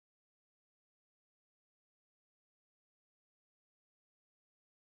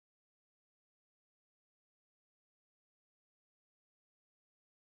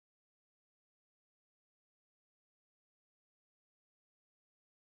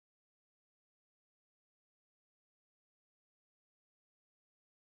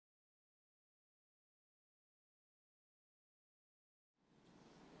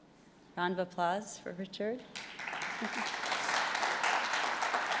Round of applause for Richard.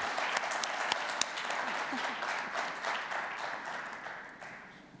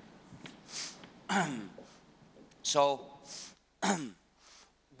 So,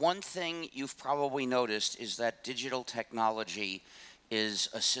 one thing you've probably noticed is that digital technology is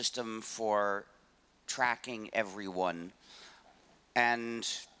a system for tracking everyone. And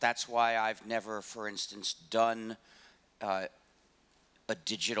that's why I've never, for instance, done a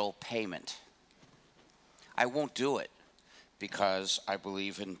digital payment. I won't do it because I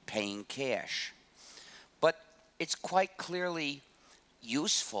believe in paying cash. But it's quite clearly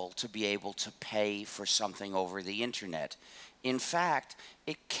useful to be able to pay for something over the internet. In fact,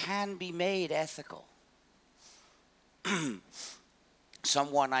 it can be made ethical.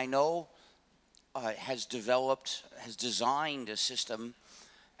 Someone I know has designed a system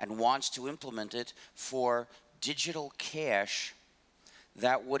and wants to implement it for digital cash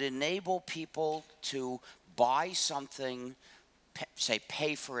that would enable people to buy something, say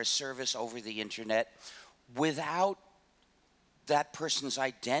pay for a service over the internet, without that person's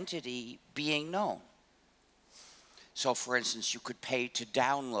identity being known. So for instance, you could pay to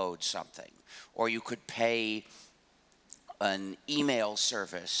download something, or you could pay an email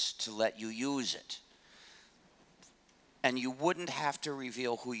service to let you use it. And you wouldn't have to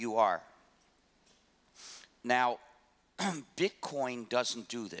reveal who you are. Now, Bitcoin doesn't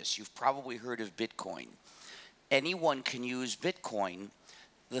do this. You've probably heard of Bitcoin. Anyone can use Bitcoin.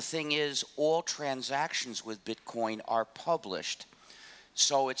 The thing is, all transactions with Bitcoin are published,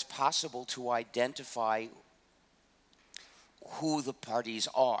 so it's possible to identify who the parties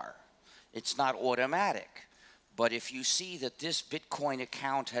are. It's not automatic, but if you see that this Bitcoin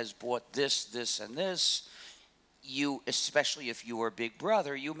account has bought this, this, and this, you, especially if you are Big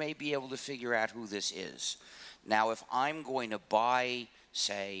Brother, you may be able to figure out who this is. Now, if I'm going to buy,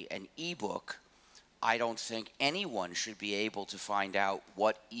 say, an ebook, I don't think anyone should be able to find out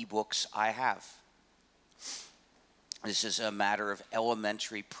what ebooks I have. This is a matter of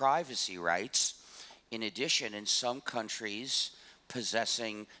elementary privacy rights. In addition, in some countries,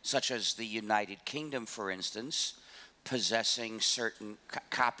 possessing, such as the United Kingdom, for instance, possessing certain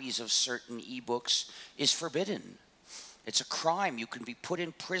copies of certain ebooks is forbidden. It's a crime. You can be put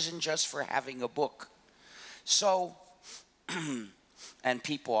in prison just for having a book. So, and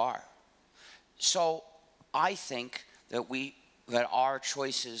people are. So I think that that our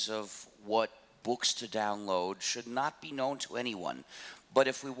choices of what books to download should not be known to anyone. But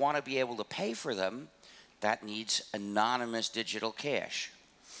if we want to be able to pay for them, that needs anonymous digital cash.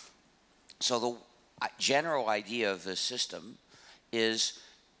 So the general idea of this system is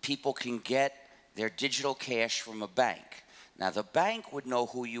people can get their digital cash from a bank. Now the bank would know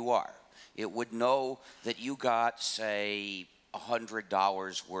who you are. It would know that you got, say,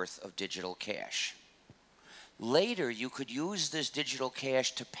 $100 worth of digital cash. Later, you could use this digital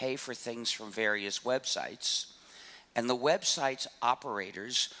cash to pay for things from various websites, and the website's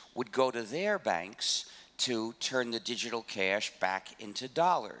operators would go to their banks to turn the digital cash back into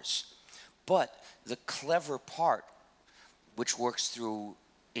dollars. But the clever part, which works through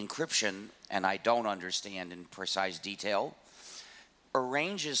encryption, and I don't understand in precise detail,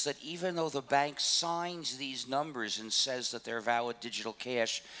 arranges that even though the bank signs these numbers and says that they're valid digital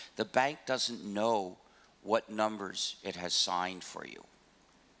cash, the bank doesn't know what numbers it has signed for you.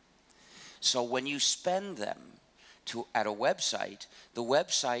 So when you spend them at a website, the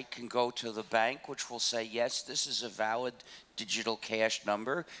website can go to the bank, which will say, yes, this is a valid digital cash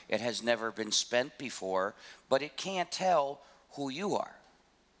number. It has never been spent before, but it can't tell who you are.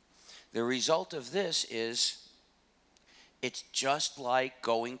 The result of this is it's just like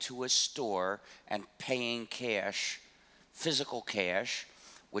going to a store and paying cash, physical cash,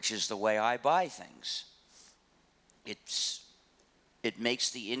 which is the way I buy things. It makes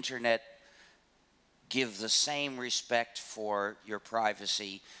the internet give the same respect for your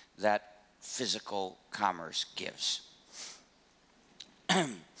privacy that physical commerce gives.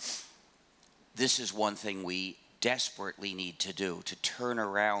 This is one thing we desperately need to do, to turn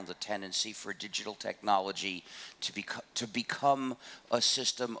around the tendency for digital technology to become a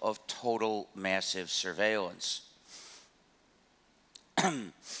system of total massive surveillance.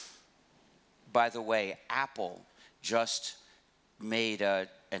 By the way, Apple just made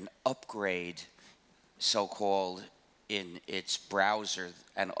an upgrade, so-called, in its browser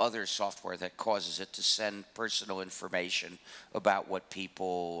and other software that causes it to send personal information about what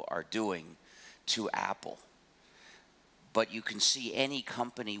people are doing to Apple. But you can see any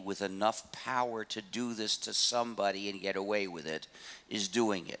company with enough power to do this to somebody and get away with it is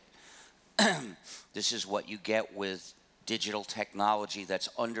doing it. This is what you get with digital technology that's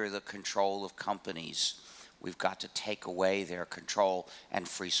under the control of companies. We've got to take away their control, and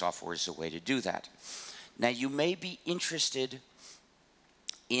free software is a way to do that. Now, you may be interested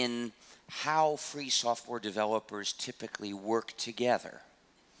in how free software developers typically work together.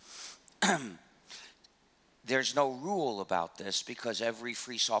 There's no rule about this because every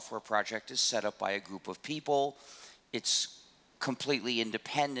free software project is set up by a group of people. It's completely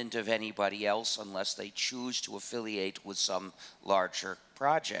independent of anybody else unless they choose to affiliate with some larger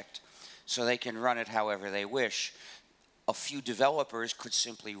project. So they can run it however they wish. A few developers could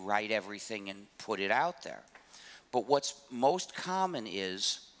simply write everything and put it out there. But what's most common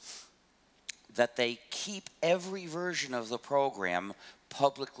is that they keep every version of the program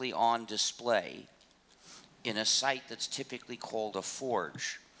publicly on display in a site that's typically called a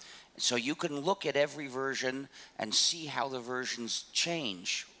forge. So you can look at every version and see how the versions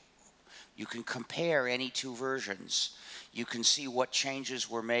change. You can compare any two versions. You can see what changes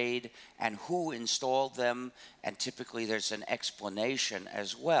were made and who installed them, and typically there's an explanation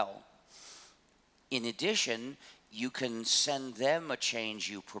as well. In addition, you can send them a change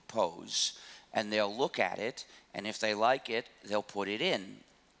you propose, and they'll look at it, and if they like it, they'll put it in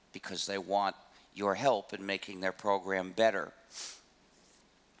because they want your help in making their program better.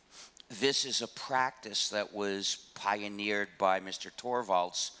 This is a practice that was pioneered by Mr.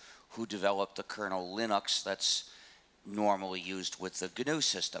 Torvalds, who developed the kernel Linux that's normally used with the GNU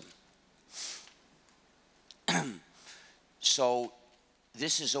system. So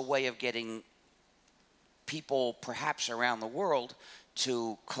this is a way of getting people perhaps around the world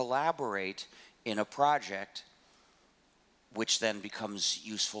to collaborate in a project which then becomes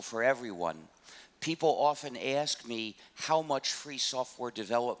useful for everyone. People often ask me how much free software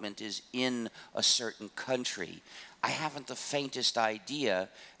development is in a certain country. I haven't the faintest idea,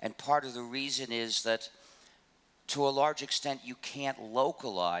 and part of the reason is that to a large extent you can't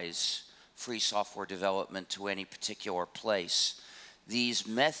localize free software development to any particular place. These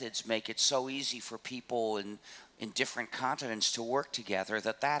methods make it so easy for people in different continents to work together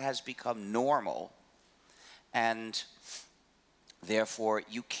that has become normal, and therefore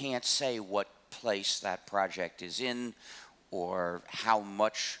you can't say what place that project is in or how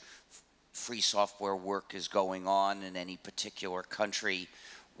much free software work is going on in any particular country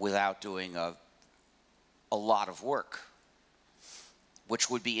without doing a lot of work, which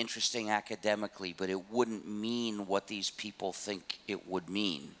would be interesting academically, but it wouldn't mean what these people think it would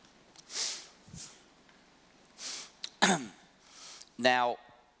mean. Now,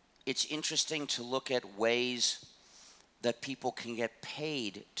 it's interesting to look at ways that people can get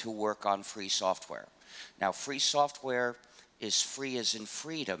paid to work on free software. Now, free software is free as in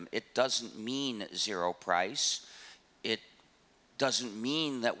freedom. It doesn't mean zero price. It doesn't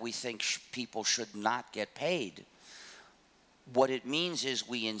mean that we think people should not get paid. What it means is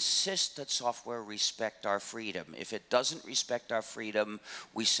we insist that software respect our freedom. If it doesn't respect our freedom,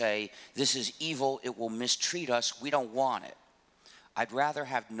 we say, this is evil, it will mistreat us, we don't want it. I'd rather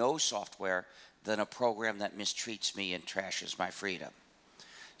have no software than a program that mistreats me and trashes my freedom.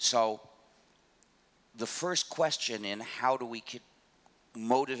 So the first question in how do we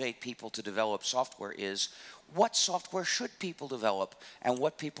motivate people to develop software is, what software should people develop and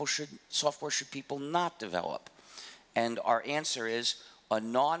what software should people not develop? And our answer is, a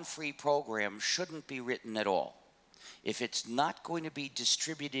non-free program shouldn't be written at all. If it's not going to be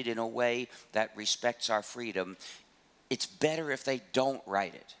distributed in a way that respects our freedom, it's better if they don't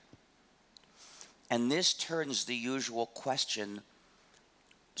write it. And this turns the usual question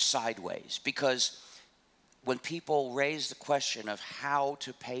sideways, because when people raise the question of how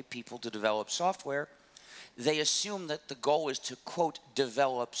to pay people to develop software, they assume that the goal is to, quote,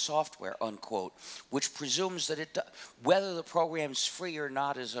 develop software, unquote, which presumes that whether the program's free or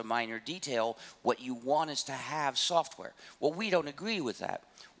not is a minor detail. What you want is to have software. Well, we don't agree with that.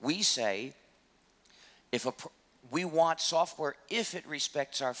 We say we want software if it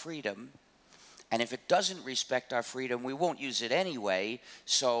respects our freedom, and if it doesn't respect our freedom, we won't use it anyway,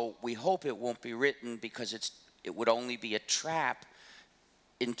 so we hope it won't be written because it would only be a trap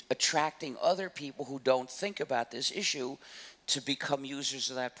in attracting other people who don't think about this issue to become users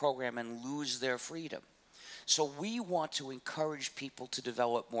of that program and lose their freedom. So we want to encourage people to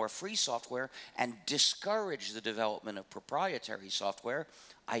develop more free software and discourage the development of proprietary software.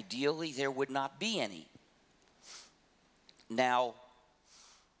 Ideally, there would not be any. Now,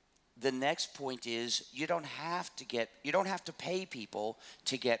 the next point is you don't have to pay people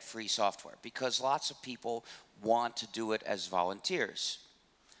to get free software, because lots of people want to do it as volunteers.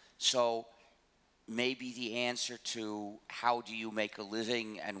 So maybe the answer to how do you make a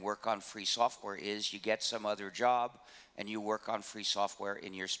living and work on free software is you get some other job and you work on free software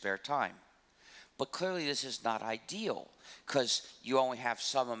in your spare time. But clearly this is not ideal because you only have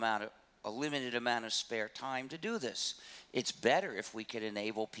a limited amount of spare time to do this. It's better if we could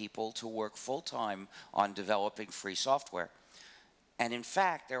enable people to work full-time on developing free software. And in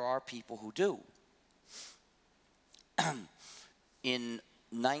fact, there are people who do. In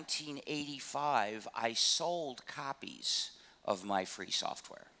 1985, I sold copies of my free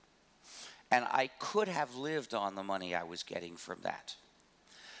software. And I could have lived on the money I was getting from that.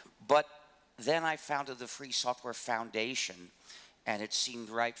 But then I founded the Free Software Foundation, and it seemed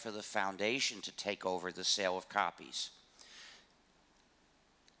right for the foundation to take over the sale of copies.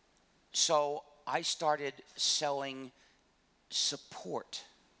 So I started selling support.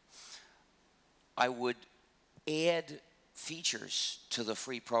 I would add features to the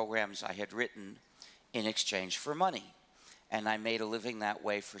free programs I had written in exchange for money. And I made a living that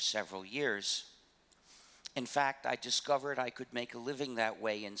way for several years. In fact, I discovered I could make a living that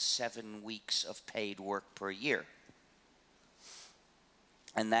way in 7 weeks of paid work per year.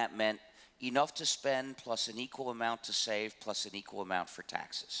 And that meant enough to spend plus an equal amount to save plus an equal amount for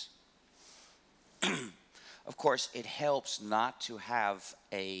taxes. Of course, it helps not to have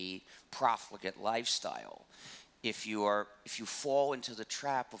a profligate lifestyle. If you fall into the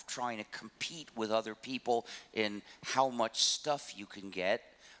trap of trying to compete with other people in how much stuff you can get,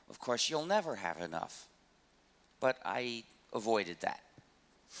 of course, you'll never have enough. But I avoided that.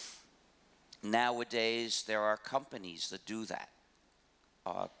 Nowadays, there are companies that do that,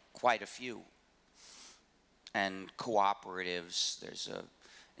 quite a few. And cooperatives, there's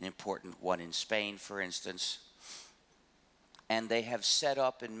an important one in Spain, for instance. And they have set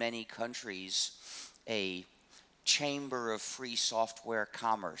up in many countries a chamber of free software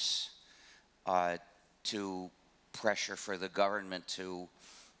commerce to pressure for the government to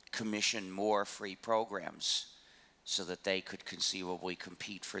commission more free programs so that they could conceivably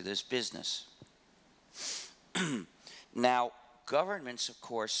compete for this business. Now, governments, of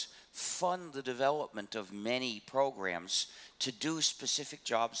course, fund the development of many programs to do specific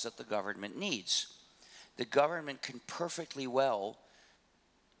jobs that the government needs. The government can perfectly well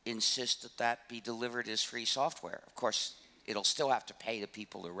insist that that be delivered as free software. Of course, it'll still have to pay the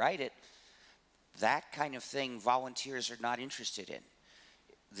people to write it. That kind of thing volunteers are not interested in.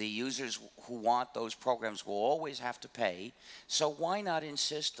 The users who want those programs will always have to pay, so why not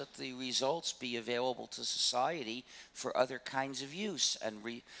insist that the results be available to society for other kinds of use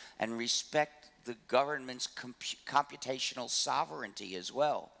and respect the government's computational sovereignty as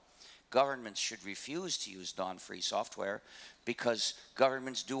well? Governments should refuse to use non-free software because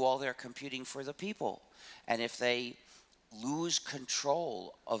governments do all their computing for the people. And if they lose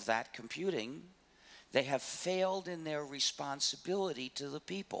control of that computing, they have failed in their responsibility to the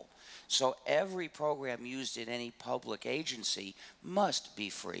people. So every program used in any public agency must be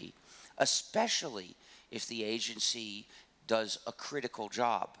free, especially if the agency does a critical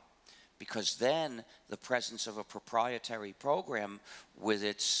job, because then the presence of a proprietary program with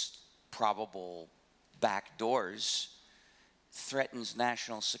its probable backdoors threatens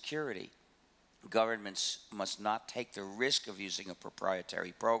national security. Governments must not take the risk of using a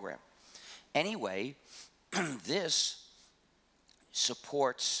proprietary program. Anyway, this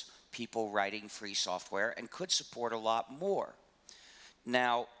supports people writing free software and could support a lot more.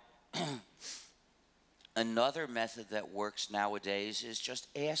 Now, another method that works nowadays is just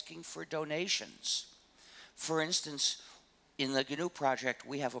asking for donations. For instance, in the GNU project,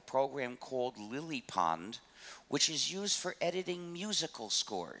 we have a program called Lily Pond, which is used for editing musical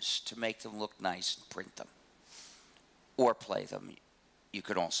scores to make them look nice and print them, or play them. You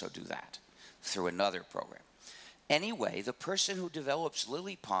could also do that through another program. Anyway, the person who develops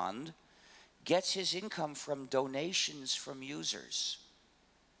Lily Pond gets his income from donations from users.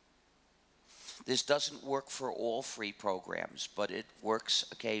 This doesn't work for all free programs, but it works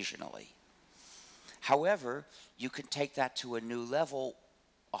occasionally. However, you can take that to a new level,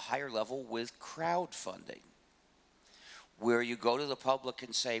 a higher level, with crowdfunding, where you go to the public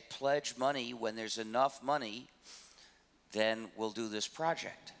and say, pledge money. When there's enough money, then we'll do this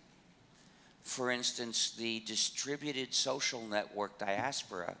project. For instance, the distributed social network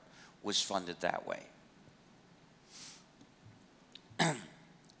Diaspora was funded that way.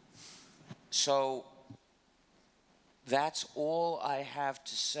 So that's all I have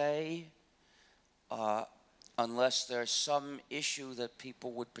to say, unless there's some issue that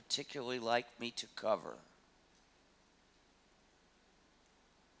people would particularly like me to cover.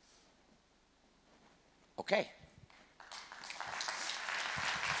 Okay.